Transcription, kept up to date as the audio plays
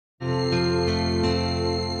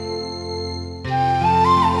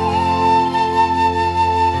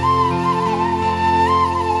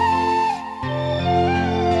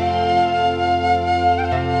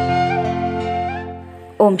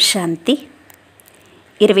ఓం శాంతి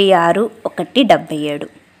 26/1/77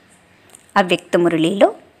 అవ్యక్త మురళిలో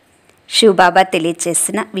శివ్ బాబా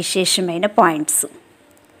తెలియచేసిన విశేషమైన పాయింట్స్.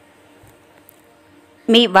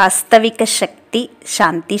 మీ వాస్తవిక శక్తి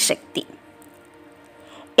శాంతి శక్తి.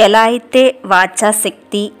 ఎలా అయితే వాచా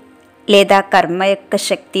శక్తి లేదా కర్మ యొక్క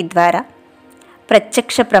శక్తి ద్వారా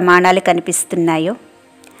ప్రత్యక్ష ప్రమాణాలు కనిపిస్తున్నాయో,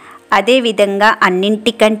 అదేవిధంగా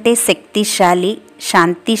అన్నింటికంటే శక్తిశాలి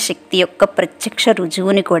శాంతి శక్తి యొక్క ప్రత్యక్ష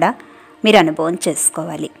రుజువుని కూడా మీరు అనుభవం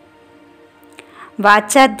చేసుకోవాలి.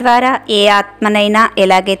 వాచా ద్వారా ఏ ఆత్మనైనా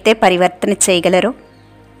ఎలాగైతే పరివర్తన చేయగలరో,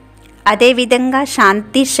 అదేవిధంగా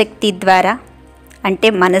శాంతి శక్తి ద్వారా అంటే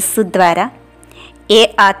మనస్సు ద్వారా ఏ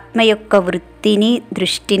ఆత్మ యొక్క వృత్తిని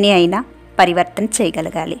దృష్టిని అయినా పరివర్తన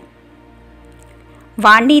చేయగలగాలి.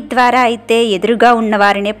 వాణి ద్వారా అయితే ఎదురుగా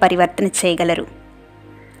ఉన్నవారినే పరివర్తన చేయగలరు,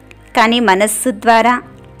 కానీ మనస్సు ద్వారా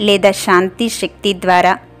లేదా శాంతి శక్తి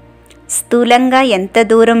ద్వారా స్థూలంగా ఎంత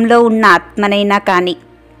దూరంలో ఉన్న ఆత్మనైనా కానీ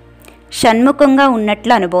షణ్ముఖంగా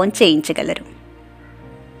ఉన్నట్లు అనుభవం చేయించగలరు.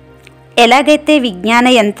 ఎలాగైతే విజ్ఞాన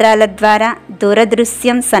యంత్రాల ద్వారా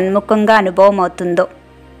దూరదృశ్యం సన్ముఖంగా అనుభవం అవుతుందో,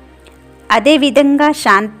 అదేవిధంగా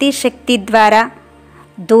శాంతి శక్తి ద్వారా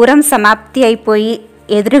దూరం సమాప్తి అయిపోయి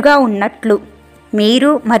ఎదురుగా ఉన్నట్లు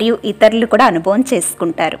మీరు మరియు ఇతరులు కూడా అనుభవం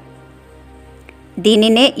చేసుకుంటారు.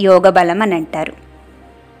 దీనినే యోగ బలం అని అంటారు.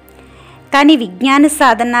 కానీ విజ్ఞాన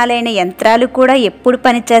సాధనాలైన యంత్రాలు కూడా ఎప్పుడు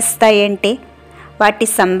పనిచేస్తాయంటే వాటి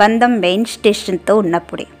సంబంధం మెయిన్ స్టేషన్తో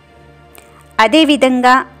ఉన్నప్పుడే.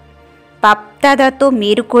 అదేవిధంగా పాప్దాదాతో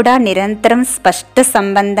మీరు కూడా నిరంతరం స్పష్ట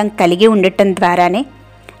సంబంధం కలిగి ఉండటం ద్వారానే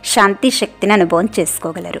శాంతి శక్తిని అనుభవం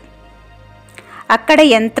చేసుకోగలరు. అక్కడ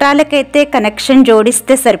యంత్రాలకైతే కనెక్షన్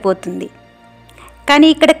జోడిస్తే సరిపోతుంది, కానీ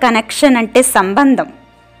ఇక్కడ కనెక్షన్ అంటే సంబంధం.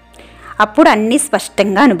 అప్పుడు అన్నీ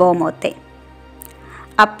స్పష్టంగా అనుభవం అవుతాయి.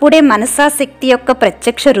 అప్పుడే మనసాశక్తి యొక్క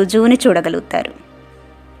ప్రత్యక్ష రుజువుని చూడగలుగుతారు.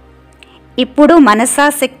 ఇప్పుడు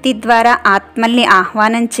మనసాశక్తి ద్వారా ఆత్మల్ని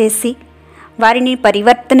ఆహ్వానం చేసి వారిని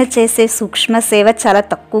పరివర్తన చేసే సూక్ష్మ సేవ చాలా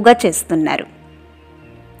తక్కువగా చేస్తున్నారు.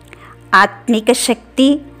 ఆత్మిక శక్తి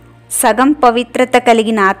సగం పవిత్రత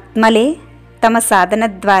కలిగిన ఆత్మలే తమ సాధన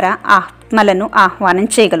ద్వారా ఆత్మలను ఆహ్వానం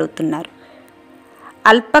చేయగలుగుతున్నారు.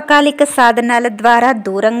 అల్పకాలిక సాధనాల ద్వారా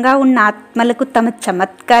దూరంగా ఉన్న ఆత్మలకు తమ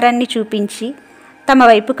చమత్కారాన్ని చూపించి తమ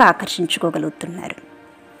వైపుకు ఆకర్షించుకోగలుగుతున్నారు.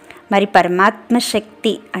 మరి పరమాత్మ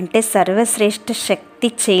శక్తి అంటే సర్వశ్రేష్ఠ శక్తి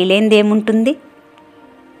చేయలేనిదేముంటుంది?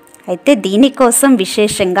 అయితే దీనికోసం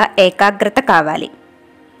విశేషంగా ఏకాగ్రత కావాలి.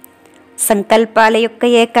 సంకల్పాల యొక్క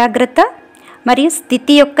ఏకాగ్రత మరియు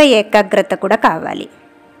స్థితి యొక్క ఏకాగ్రత కూడా కావాలి.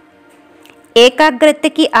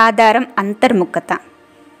 ఏకాగ్రతకి ఆధారం అంతర్ముఖత.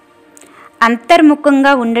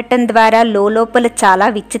 అంతర్ముఖంగా ఉండటం ద్వారా లోపల చాలా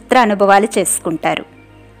విచిత్ర అనుభవాలు చేసుకుంటారు.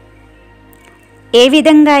 ఏ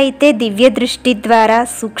విధంగా అయితే దివ్య దృష్టి ద్వారా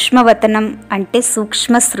సూక్ష్మవతనం అంటే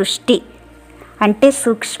సూక్ష్మ సృష్టి అంటే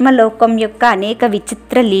సూక్ష్మ లోకం యొక్క అనేక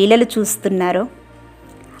విచిత్ర లీలలు చూస్తున్నారో,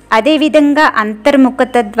 అదేవిధంగా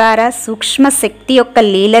అంతర్ముఖత ద్వారా సూక్ష్మ శక్తి యొక్క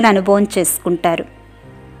లీలను అనుభవం చేసుకుంటారు.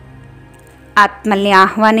 ఆత్మల్ని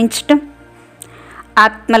ఆహ్వానించటం,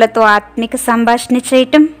 ఆత్మలతో ఆత్మిక సంభాషణ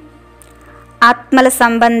చేయటం, ఆత్మల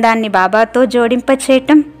సంబంధాన్ని బాబాతో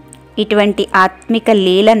జోడింపచేయటం, ఇటువంటి ఆత్మిక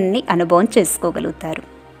లీలన్ని అనుభవం చేసుకోగలుగుతారు.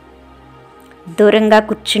 దూరంగా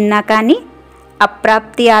కూర్చున్నా కానీ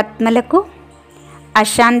అప్రాప్తి ఆత్మలకు,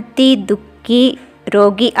 అశాంతి దుఃఖి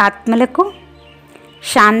రోగి ఆత్మలకు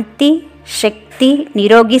శాంతి శక్తి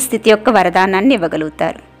నిరోగి స్థితి యొక్క వరదానాన్ని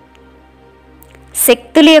ఇవ్వగలుగుతారు.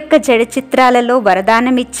 శక్తుల యొక్క జడ చిత్రాలలో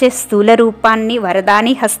వరదానమిచ్చే స్థూల రూపాన్ని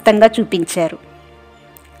వరదాని హస్తంగా చూపించారు.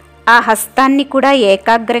 ఆ హస్తాన్ని కూడా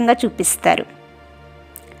ఏకాగ్రంగా చూపిస్తారు.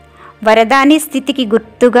 వరదాని స్థితికి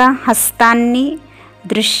గుర్తుగా హస్తాన్ని,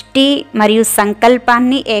 దృష్టి మరియు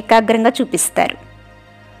సంకల్పాన్ని ఏకాగ్రంగా చూపిస్తారు.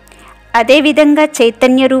 అదేవిధంగా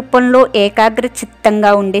చైతన్య రూపంలో ఏకాగ్ర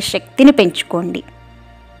చిత్తంగా ఉండే శక్తిని పెంచుకోండి.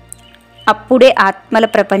 అప్పుడే ఆత్మల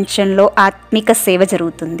ప్రపంచంలో ఆత్మిక సేవ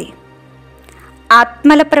జరుగుతుంది.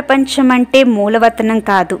 ఆత్మల ప్రపంచం అంటే మూలవతనం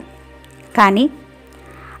కాదు, కానీ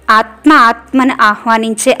ఆత్మను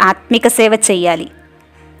ఆహ్వానించే ఆత్మిక సేవ చేయాలి.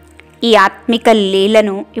 ఈ ఆత్మిక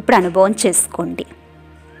లీలను ఇప్పుడు అనుభవం చేసుకోండి.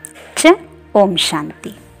 ఓం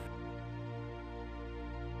శాంతి.